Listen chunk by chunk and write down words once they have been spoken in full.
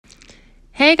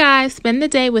Hey guys, spend the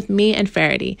day with me and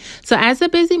Faherty. So as a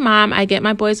busy mom, I get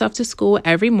my boys off to school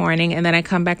every morning and then I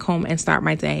come back home and start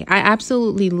my day. I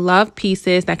absolutely love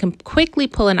pieces that can quickly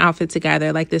pull an outfit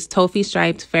together, like this taufy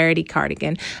striped Faherty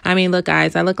cardigan. I mean, look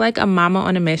guys, I look like a mama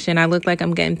on a mission. I look like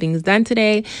I'm getting things done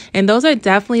today. And those are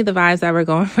definitely the vibes that we're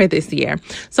going for this year.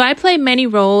 So I play many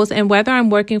roles, and whether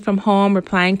I'm working from home,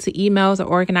 replying to emails, or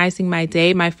organizing my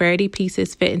day, my Faherty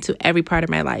pieces fit into every part of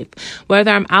my life.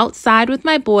 Whether I'm outside with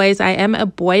my boys, I am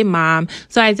a boy mom,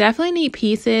 so I definitely need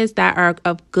pieces that are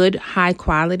of good high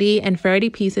quality, and Faherty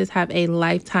pieces have a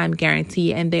lifetime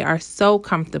guarantee and they are so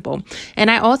comfortable. And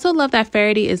I also love that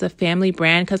Faherty is a family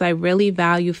brand because I really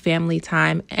value family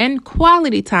time and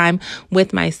quality time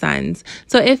with my sons.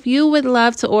 So if you would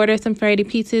love to order some Faherty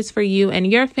pieces for you and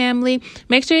your family,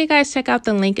 make sure you guys check out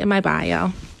the link in my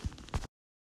bio.